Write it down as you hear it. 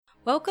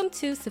Welcome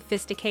to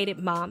Sophisticated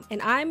Mom,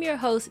 and I'm your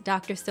host,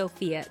 Dr.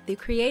 Sophia, the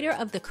creator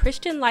of the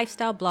Christian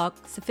lifestyle blog,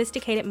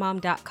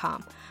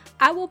 sophisticatedmom.com.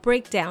 I will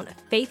break down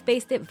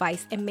faith-based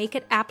advice and make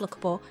it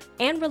applicable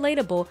and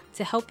relatable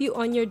to help you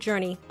on your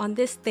journey on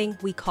this thing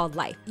we call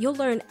life. You'll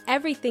learn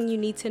everything you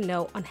need to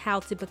know on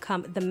how to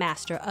become the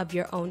master of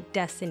your own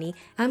destiny.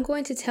 I'm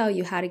going to tell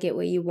you how to get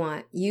what you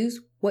want. Use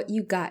what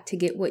you got to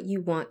get what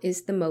you want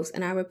is the most,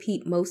 and I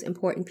repeat, most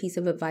important piece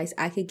of advice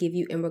I could give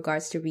you in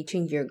regards to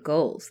reaching your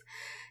goals.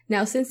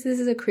 Now, since this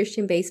is a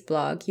Christian-based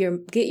blog,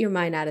 get your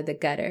mind out of the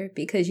gutter,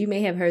 because you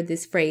may have heard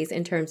this phrase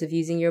in terms of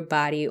using your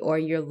body or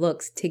your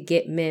looks to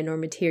get men or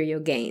material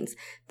gains.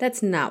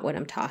 That's not what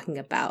I'm talking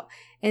about.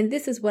 And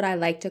this is what I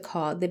like to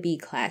call the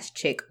B-class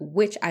chick,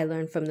 which I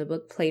learned from the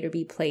book Played or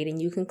Be Played,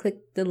 and you can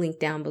click the link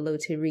down below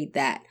to read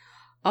that.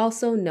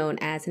 Also known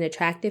as an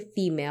attractive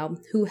female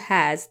who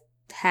has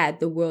had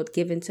the world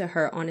given to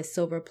her on a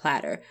silver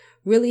platter,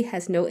 really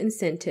has no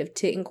incentive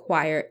to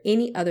acquire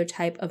any other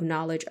type of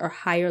knowledge or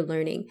higher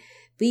learning.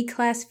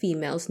 B-class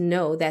females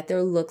know that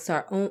their looks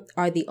are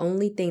the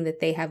only thing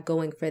that they have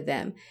going for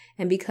them,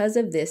 and because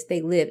of this,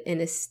 they live in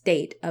a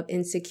state of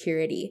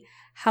insecurity.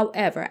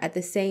 However, at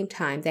the same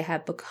time, they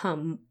have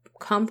become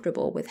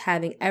comfortable with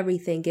having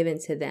everything given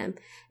to them,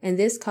 and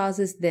this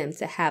causes them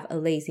to have a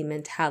lazy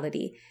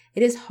mentality.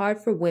 It is hard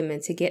for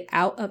women to get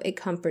out of a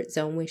comfort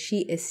zone when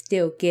she is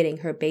still getting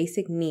her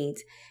basic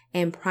needs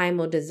and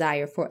primal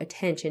desire for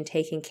attention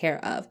taken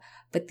care of.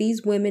 But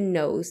these women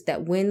knows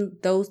that when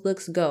those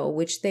looks go,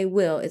 which they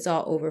will, it's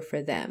all over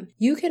for them.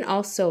 You can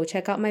also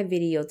check out my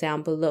video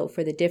down below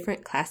for the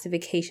different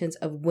classifications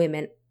of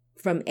women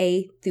from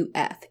A through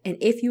F. And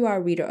if you are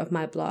a reader of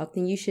my blog,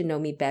 then you should know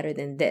me better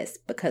than this,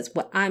 because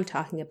what I'm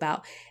talking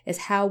about is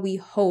how we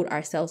hold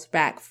ourselves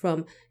back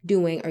from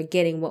doing or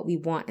getting what we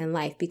want in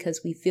life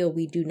because we feel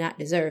we do not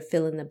deserve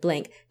fill in the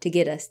blank to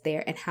get us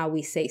there, and how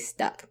we stay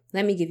stuck.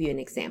 Let me give you an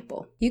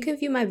example. You can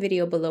view my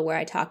video below where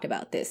I talked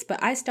about this,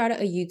 but I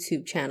started a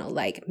YouTube channel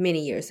like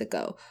many years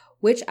ago,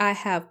 which I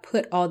have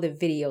put all the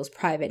videos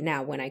private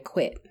now when I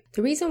quit.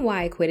 The reason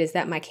why I quit is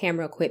that my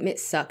camera equipment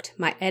sucked.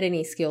 My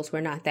editing skills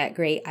were not that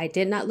great. I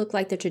did not look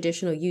like the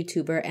traditional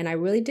YouTuber, and I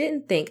really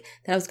didn't think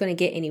that I was going to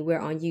get anywhere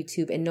on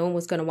YouTube, and no one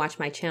was going to watch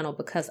my channel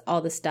because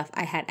all the stuff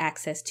I had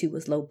access to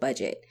was low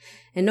budget.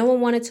 And no one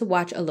wanted to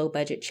watch a low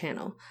budget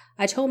channel.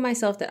 I told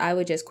myself that I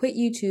would just quit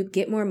YouTube,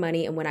 get more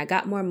money, and when I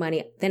got more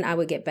money, then I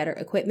would get better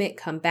equipment,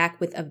 come back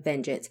with a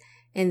vengeance.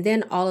 And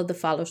then all of the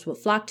followers would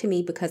flock to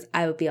me because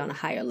I would be on a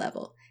higher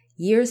level.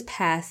 Years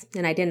passed,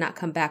 and I did not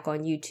come back on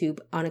YouTube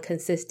on a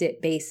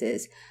consistent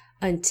basis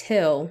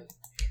until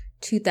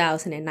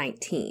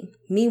 2019.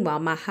 Meanwhile,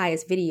 my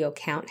highest video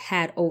count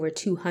had over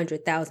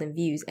 200,000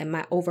 views, and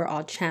my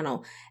overall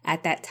channel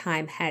at that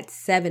time had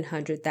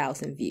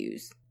 700,000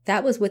 views.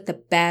 That was with the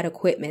bad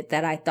equipment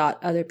that I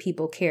thought other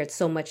people cared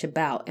so much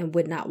about and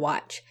would not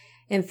watch.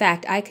 In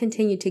fact, I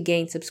continued to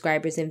gain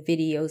subscribers and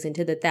videos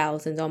into the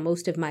thousands on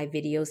most of my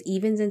videos,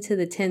 even into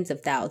the tens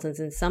of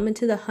thousands and some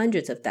into the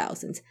hundreds of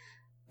thousands.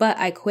 But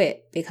I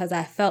quit because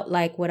I felt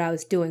like what I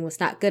was doing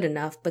was not good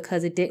enough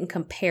because it didn't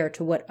compare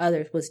to what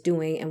others was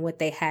doing and what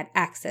they had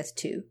access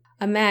to.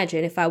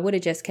 Imagine if I would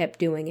have just kept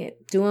doing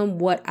it, doing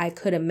what I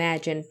could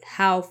imagine,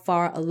 how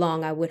far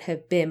along I would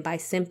have been by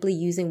simply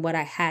using what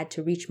I had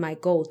to reach my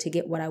goal to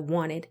get what I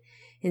wanted,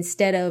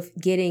 instead of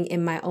getting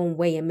in my own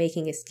way and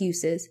making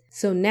excuses.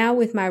 So now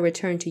with my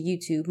return to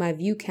YouTube, my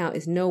view count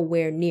is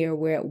nowhere near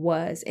where it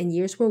was, and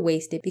years were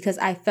wasted because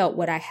I felt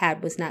what I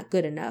had was not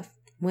good enough,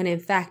 when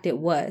in fact it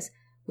was.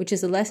 Which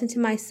is a lesson to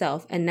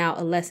myself, and now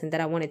a lesson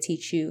that I want to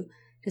teach you,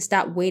 to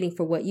stop waiting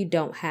for what you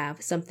don't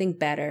have, something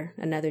better,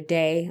 another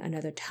day,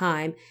 another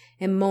time,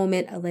 a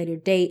moment, a later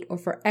date, or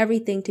for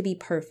everything to be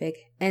perfect,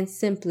 and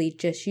simply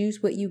just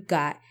use what you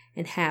got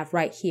and have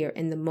right here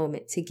in the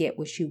moment to get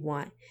what you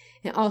want.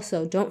 And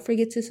also, don't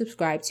forget to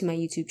subscribe to my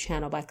YouTube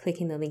channel by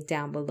clicking the link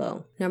down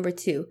below. Number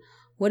 2,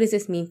 what does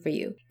this mean for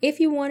you? If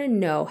you want to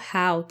know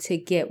how to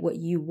get what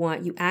you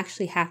want, you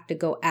actually have to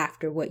go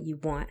after what you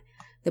want.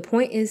 The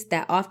point is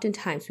that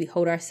oftentimes we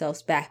hold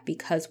ourselves back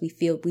because we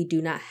feel we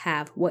do not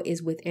have what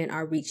is within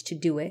our reach to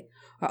do it,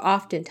 or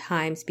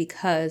oftentimes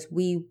because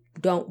we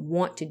don't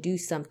want to do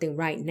something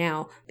right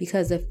now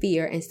because of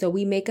fear, and so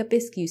we make up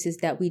excuses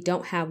that we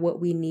don't have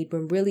what we need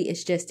when really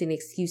it's just an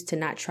excuse to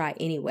not try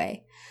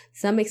anyway.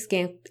 Some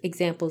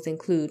examples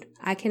include,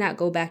 I cannot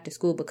go back to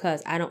school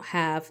because I don't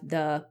have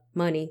the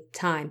money,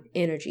 time,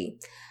 energy.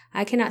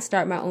 I cannot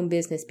start my own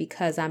business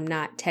because I'm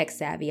not tech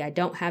savvy. I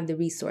don't have the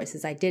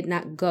resources. I did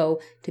not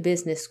go to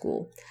business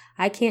school.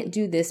 I can't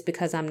do this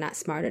because I'm not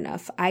smart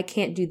enough. I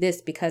can't do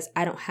this because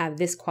I don't have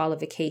this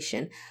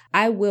qualification.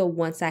 I will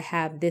once I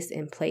have this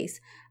in place.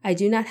 I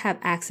do not have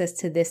access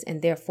to this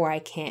and therefore I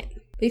can't.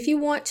 If you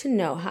want to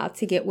know how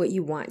to get what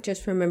you want,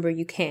 just remember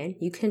you can.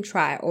 You can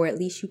try, or at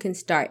least you can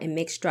start and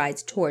make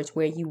strides towards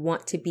where you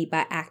want to be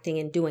by acting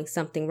and doing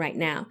something right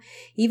now.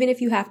 Even if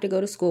you have to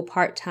go to school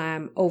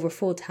part-time over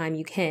full-time,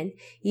 you can.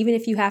 Even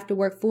if you have to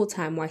work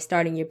full-time while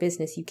starting your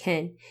business, you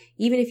can.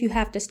 Even if you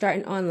have to start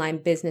an online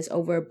business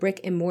over a brick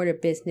and mortar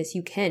business,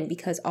 you can,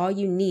 because all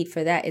you need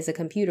for that is a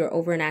computer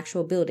over an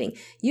actual building.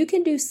 You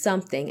can do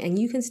something, and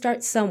you can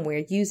start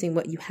somewhere using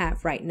what you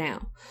have right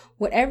now.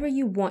 Whatever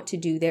you want to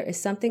do, there is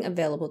something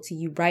available to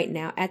you right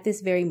now at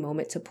this very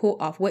moment to pull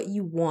off what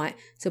you want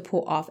to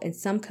pull off in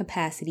some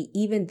capacity,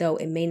 even though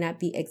it may not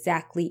be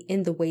exactly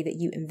in the way that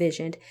you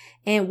envisioned.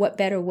 And what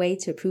better way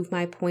to prove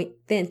my point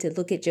than to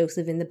look at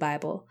Joseph in the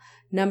Bible?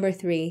 Number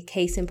 3,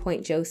 case in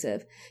point,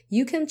 Joseph.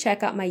 You can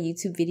check out my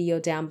YouTube video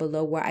down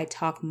below where I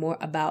talk more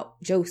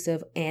about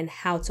Joseph and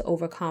how to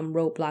overcome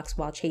roadblocks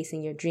while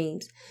chasing your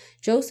dreams.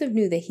 Joseph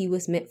knew that he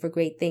was meant for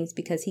great things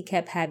because he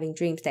kept having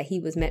dreams that he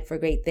was meant for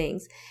great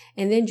things.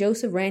 And then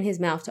Joseph ran his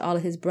mouth to all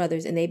of his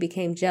brothers, and they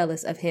became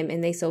jealous of him,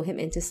 and they sold him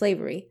into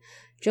slavery.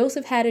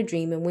 Joseph had a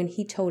dream, and when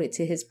he told it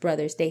to his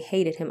brothers, they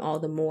hated him all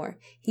the more.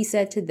 He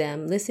said to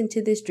them, "Listen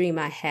to this dream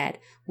I had.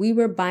 We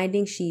were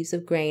binding sheaves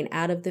of grain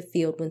out of the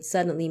field when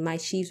suddenly my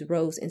sheaves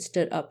rose and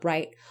stood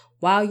upright,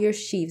 while your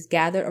sheaves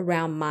gathered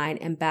around mine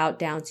and bowed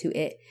down to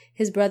it."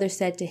 His brothers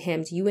said to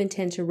him, "Do you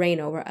intend to reign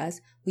over us?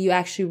 Will you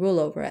actually rule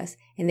over us?"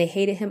 And they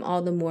hated him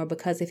all the more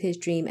because of his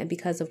dream and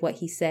because of what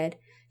he said.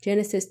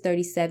 Genesis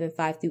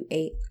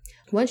 37:5-8.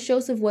 Once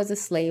Joseph was a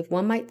slave,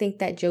 one might think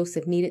that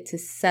Joseph needed to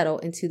settle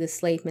into the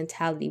slave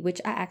mentality, which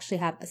I actually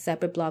have a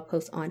separate blog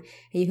post on,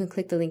 and you can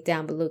click the link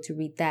down below to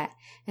read that,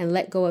 and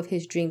let go of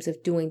his dreams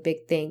of doing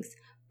big things.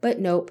 But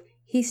nope,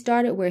 he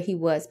started where he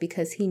was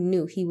because he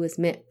knew he was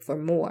meant for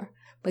more.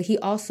 But he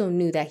also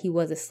knew that he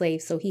was a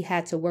slave, so he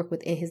had to work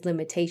within his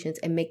limitations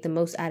and make the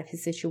most out of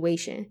his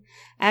situation.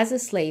 As a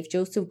slave,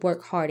 Joseph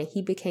worked hard and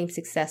he became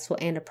successful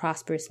and a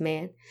prosperous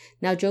man.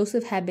 Now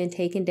Joseph had been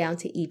taken down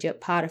to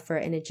Egypt. Potiphar,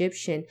 an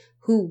Egyptian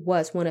who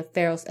was one of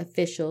Pharaoh's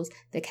officials,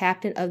 the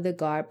captain of the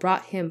guard,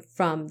 brought him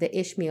from the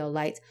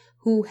Ishmaelites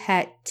who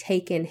had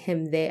taken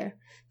him there.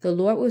 The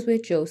Lord was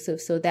with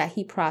Joseph so that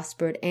he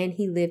prospered, and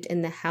he lived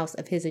in the house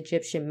of his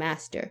Egyptian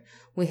master.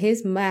 When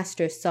his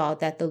master saw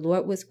that the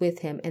Lord was with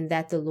him and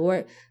that the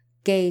Lord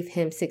gave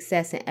him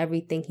success in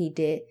everything he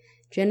did.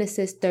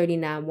 Genesis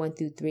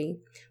 39:1-3.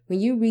 When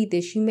you read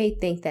this, you may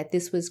think that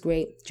this was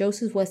great.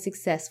 Joseph was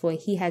successful and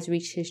he has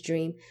reached his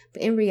dream,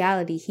 but in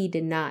reality, he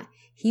did not.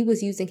 He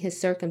was using his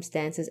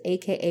circumstances,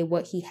 aka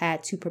what he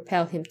had, to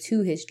propel him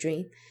to his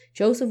dream.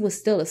 Joseph was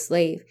still a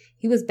slave.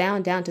 He was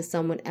bound down to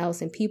someone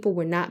else, and people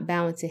were not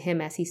bowing to him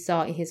as he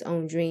saw in his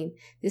own dream.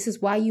 This is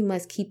why you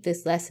must keep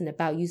this lesson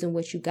about using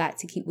what you got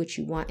to keep what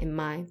you want in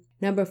mind.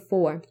 Number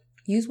 4.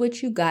 Use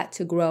what you got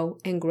to grow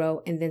and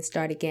then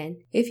start again.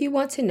 If you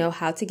want to know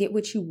how to get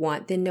what you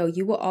want, then know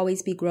you will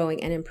always be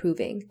growing and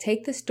improving.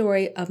 Take the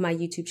story of my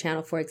YouTube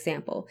channel, for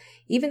example.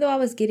 Even though I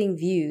was getting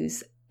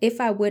views,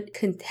 if I would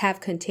have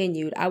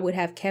continued, I would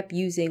have kept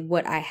using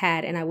what I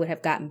had and I would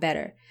have gotten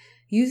better.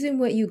 Using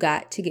what you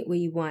got to get what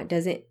you want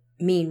doesn't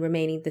mean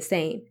remaining the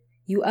same.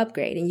 You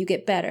upgrade and you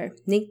get better.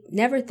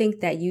 Never think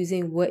that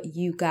using what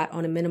you got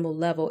on a minimal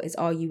level is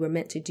all you were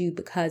meant to do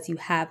because you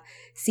have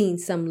seen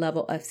some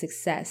level of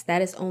success.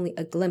 That is only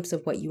a glimpse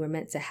of what you were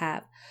meant to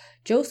have.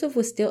 Joseph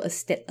was still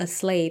a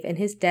slave, and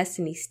his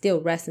destiny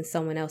still rests in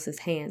someone else's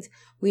hands.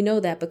 We know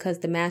that because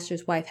the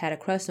master's wife had a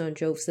crush on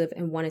Joseph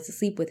and wanted to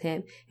sleep with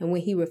him, and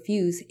when he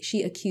refused,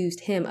 she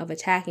accused him of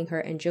attacking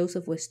her, and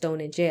Joseph was thrown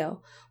in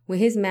jail. When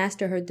his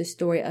master heard the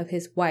story of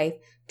his wife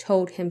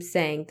told him,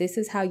 saying, "This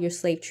is how your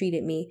slave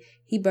treated me,"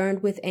 he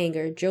burned with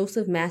anger.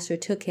 Joseph's master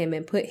took him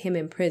and put him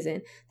in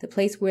prison, the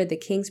place where the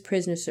king's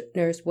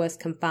prisoners was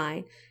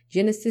confined.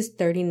 Genesis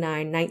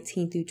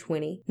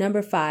 39:19-20.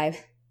 Number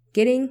 5.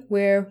 Getting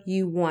where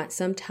you want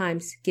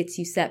sometimes gets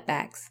you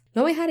setbacks.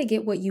 Knowing how to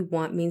get what you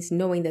want means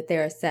knowing that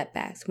there are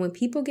setbacks. When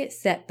people get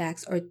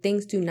setbacks or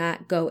things do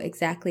not go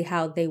exactly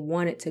how they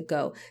want it to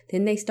go,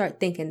 then they start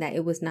thinking that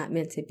it was not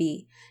meant to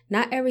be.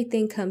 Not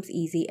everything comes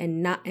easy,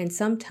 and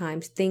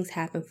sometimes things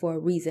happen for a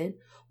reason.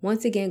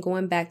 Once again,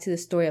 going back to the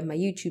story of my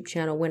YouTube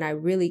channel, when I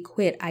really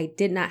quit, I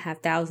did not have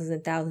thousands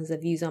and thousands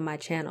of views on my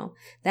channel.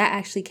 That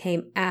actually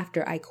came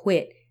after I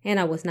quit and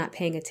I was not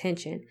paying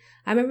attention.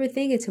 I remember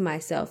thinking to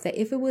myself that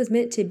if it was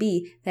meant to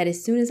be, that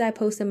as soon as I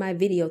posted my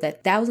video,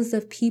 that thousands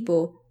of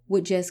people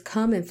would just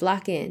come and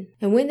flock in.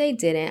 And when they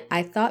didn't,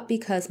 I thought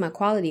because my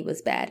quality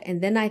was bad. And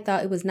then I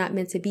thought it was not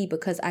meant to be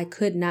because I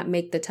could not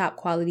make the top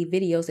quality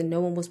videos and no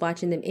one was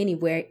watching them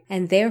anywhere.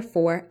 And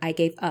therefore, I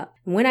gave up.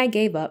 And when I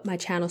gave up, my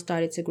channel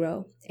started to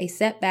grow. A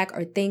setback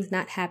or things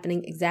not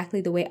happening exactly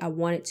the way I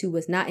wanted to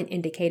was not an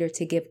indicator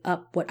to give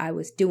up what I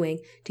was doing,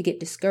 to get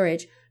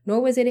discouraged,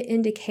 nor was it an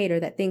indicator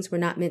that things were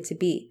not meant to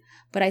be.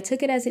 But I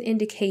took it as an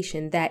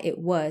indication that it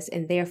was,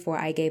 and therefore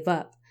I gave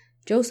up.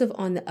 Joseph,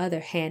 on the other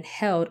hand,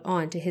 held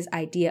on to his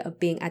idea of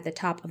being at the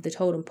top of the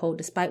totem pole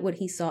despite what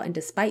he saw and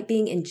despite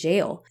being in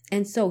jail.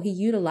 And so he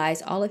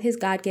utilized all of his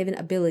God-given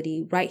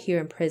ability right here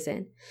in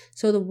prison.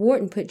 So the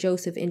warden put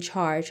Joseph in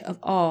charge of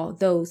all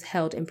those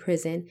held in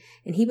prison,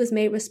 and he was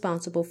made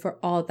responsible for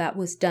all that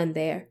was done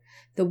there.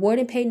 The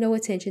warden paid no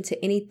attention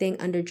to anything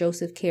under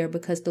Joseph's care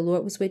because the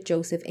Lord was with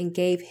Joseph and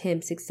gave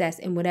him success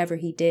in whatever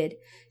he did.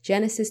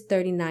 Genesis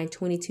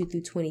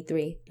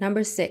 39:22-23.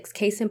 Number 6,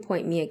 case in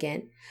point, me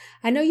again.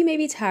 I know you may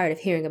be tired of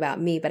hearing about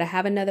me, but I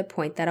have another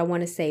point that I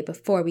want to say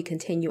before we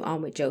continue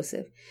on with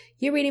Joseph.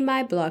 You're reading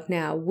my blog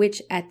now,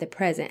 which at the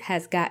present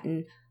has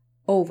gotten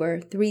over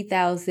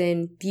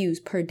 3,000 views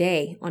per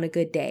day on a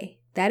good day.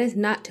 That is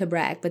not to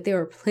brag, but there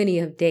were plenty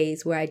of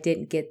days where I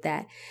didn't get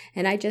that.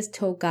 And I just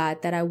told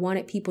God that I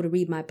wanted people to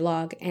read my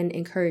blog and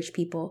encourage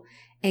people.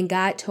 And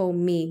God told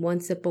me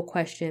one simple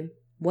question: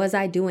 was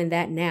I doing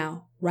that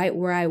now, right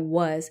where I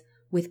was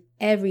with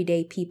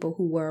everyday people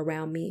who were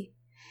around me?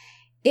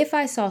 If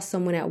I saw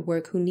someone at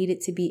work who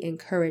needed to be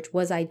encouraged,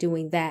 was I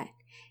doing that?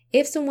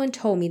 If someone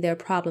told me their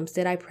problems,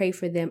 did I pray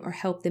for them or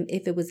help them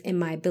if it was in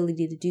my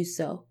ability to do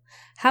so?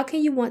 How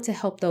can you want to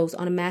help those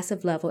on a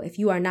massive level if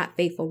you are not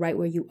faithful right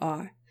where you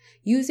are?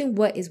 Using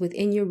what is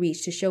within your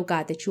reach to show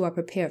God that you are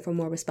prepared for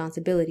more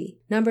responsibility.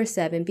 Number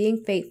 7,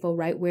 being faithful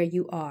right where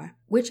you are,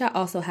 which I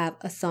also have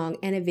a song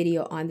and a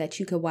video on that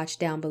you could watch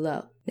down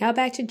below. Now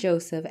back to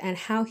Joseph and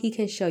how he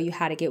can show you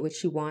how to get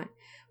what you want.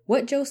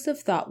 What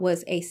Joseph thought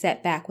was a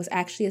setback was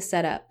actually a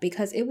setup,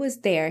 because it was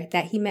there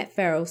that he met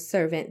Pharaoh's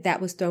servant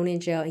that was thrown in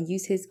jail and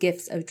used his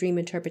gifts of dream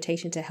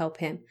interpretation to help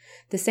him.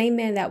 The same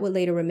man that would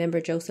later remember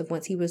Joseph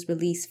once he was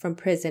released from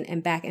prison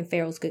and back in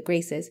Pharaoh's good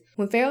graces.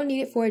 When Pharaoh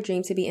needed for a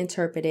dream to be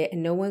interpreted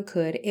and no one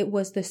could, it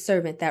was the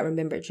servant that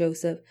remembered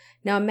Joseph.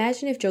 Now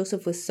imagine if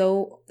Joseph was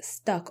so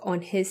stuck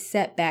on his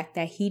setback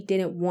that he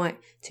didn't want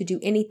to do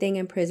anything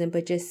in prison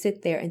but just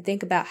sit there and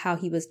think about how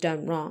he was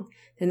done wrong.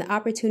 Then the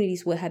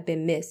opportunities would have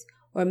been missed.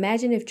 Or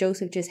imagine if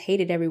Joseph just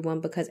hated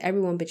everyone because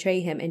everyone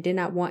betrayed him and did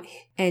not want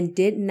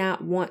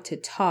to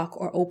talk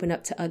or open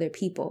up to other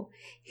people.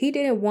 He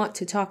didn't want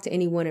to talk to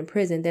anyone in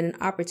prison, then an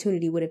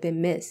opportunity would have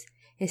been missed.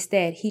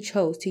 Instead, he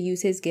chose to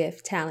use his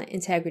gift, talent,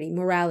 integrity,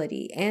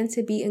 morality, and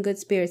to be in good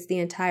spirits the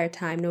entire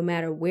time, no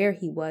matter where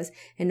he was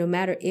and no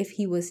matter if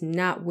he was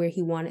not where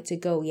he wanted to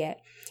go yet.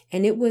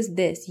 And it was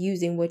this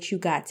using what you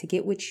got to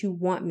get what you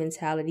want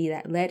mentality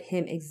that led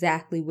him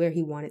exactly where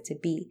he wanted to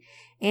be.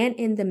 And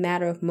in the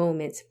matter of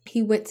moments,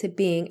 he went to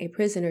being a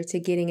prisoner to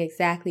getting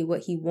exactly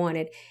what he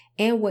wanted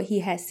and what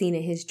he had seen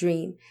in his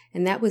dream.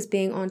 And that was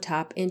being on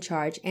top, in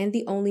charge, and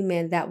the only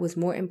man that was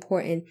more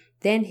important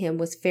than him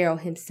was Pharaoh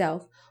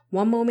himself.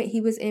 One moment he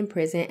was in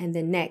prison and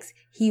the next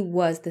he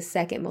was the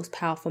second most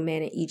powerful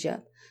man in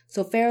Egypt.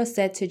 So Pharaoh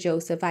said to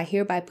Joseph, I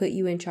hereby put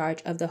you in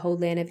charge of the whole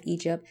land of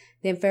Egypt.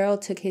 Then Pharaoh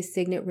took his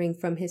signet ring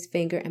from his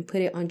finger and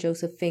put it on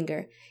Joseph's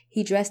finger.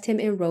 He dressed him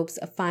in robes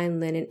of fine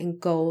linen and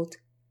gold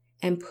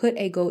and put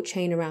a gold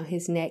chain around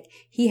his neck.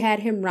 He had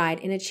him ride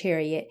in a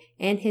chariot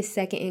and his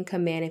second in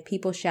command, and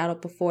people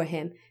shouted before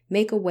him,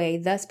 Make a way,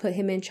 thus put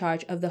him in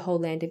charge of the whole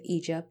land of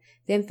Egypt.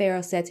 Then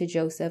Pharaoh said to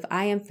Joseph,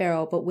 I am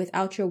Pharaoh, but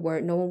without your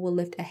word no one will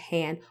lift a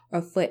hand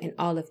or foot in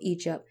all of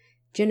Egypt.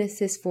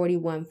 Genesis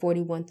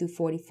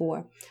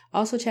 41:41-44.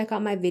 Also check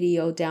out my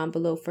video down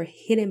below for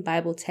hidden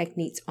Bible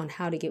techniques on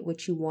how to get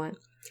what you want.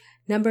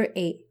 Number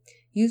 8,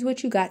 use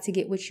what you got to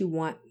get what you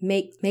want.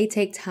 May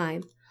take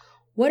time.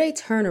 What a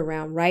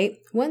turnaround, right?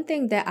 One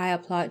thing that I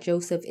applaud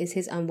Joseph is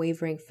his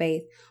unwavering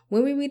faith.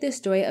 When we read the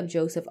story of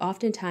Joseph,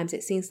 oftentimes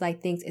it seems like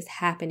things is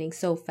happening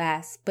so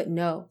fast, but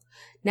no.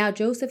 Now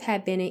Joseph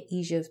had been in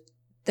Egypt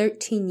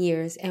 13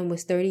 years and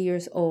was 30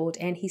 years old,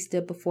 and he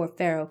stood before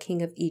Pharaoh,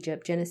 king of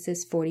Egypt,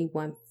 Genesis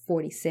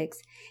 41:46.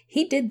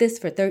 He did this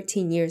for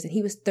 13 years and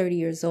he was 30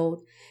 years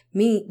old,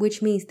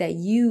 which means that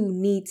you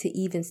need to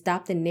even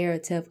stop the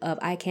narrative of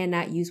I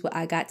cannot use what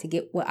I got to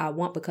get what I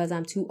want because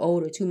I'm too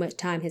old or too much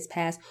time has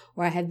passed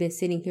or I have been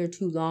sitting here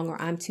too long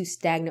or I'm too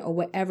stagnant or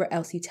whatever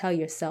else you tell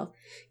yourself.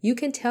 You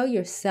can tell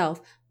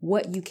yourself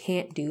what you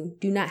can't do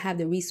not have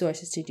the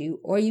resources to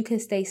do, or you can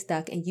stay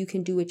stuck and you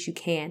can do what you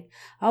can.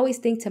 I always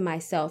think to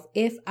myself,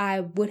 if I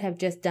would have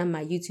just done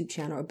my YouTube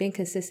channel or been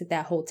consistent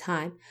that whole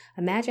time,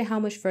 imagine how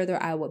much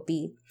further I would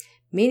be.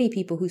 Many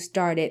people who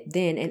started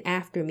then and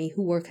after me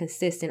who were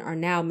consistent are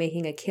now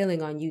making a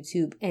killing on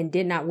YouTube and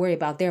did not worry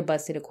about their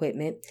busted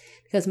equipment,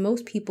 because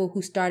most people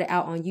who started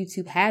out on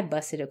YouTube had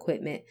busted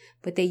equipment,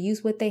 but they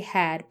used what they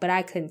had, but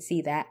I couldn't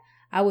see that.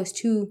 I was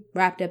too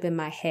wrapped up in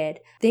my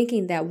head,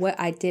 thinking that what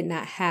I did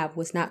not have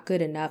was not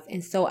good enough,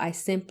 and so I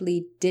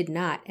simply did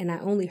not, and I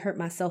only hurt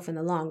myself in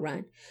the long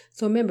run.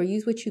 So remember,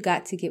 use what you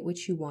got to get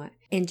what you want.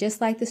 And just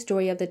like the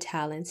story of the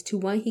talents, to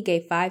one he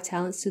gave 5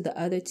 talents, to the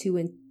other 2,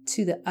 and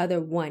to the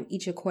other 1,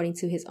 each according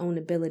to his own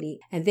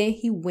ability. And then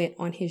he went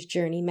on his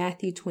journey,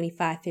 Matthew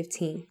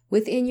 25:15.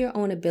 Within your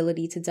own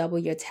ability to double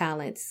your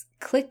talents,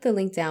 click the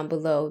link down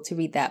below to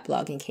read that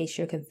blog in case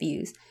you're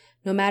confused.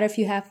 No matter if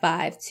you have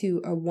 5,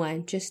 2, or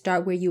 1, just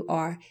start where you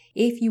are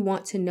if you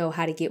want to know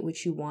how to get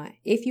what you want.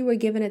 If you were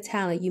given a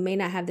talent, you may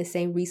not have the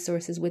same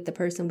resources with the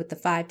person with the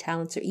 5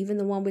 talents or even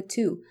the one with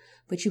 2,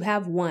 but you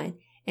have 1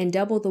 and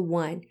double the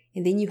 1,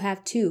 and then you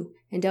have 2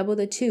 and double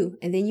the 2,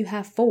 and then you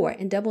have 4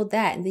 and double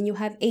that, and then you'll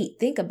have 8.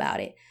 Think about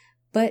it.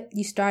 But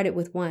you started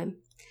with 1.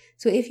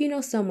 So if you know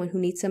someone who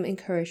needs some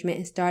encouragement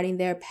in starting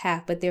their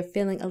path, but they're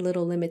feeling a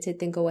little limited,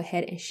 then go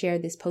ahead and share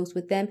this post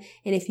with them.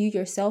 And if you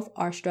yourself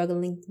are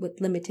struggling with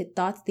limited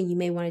thoughts, then you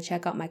may want to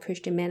check out my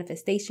Christian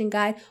Manifestation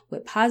Guide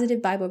with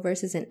positive Bible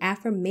verses and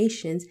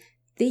affirmations.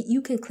 That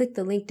you can click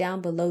the link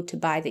down below to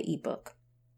buy the ebook.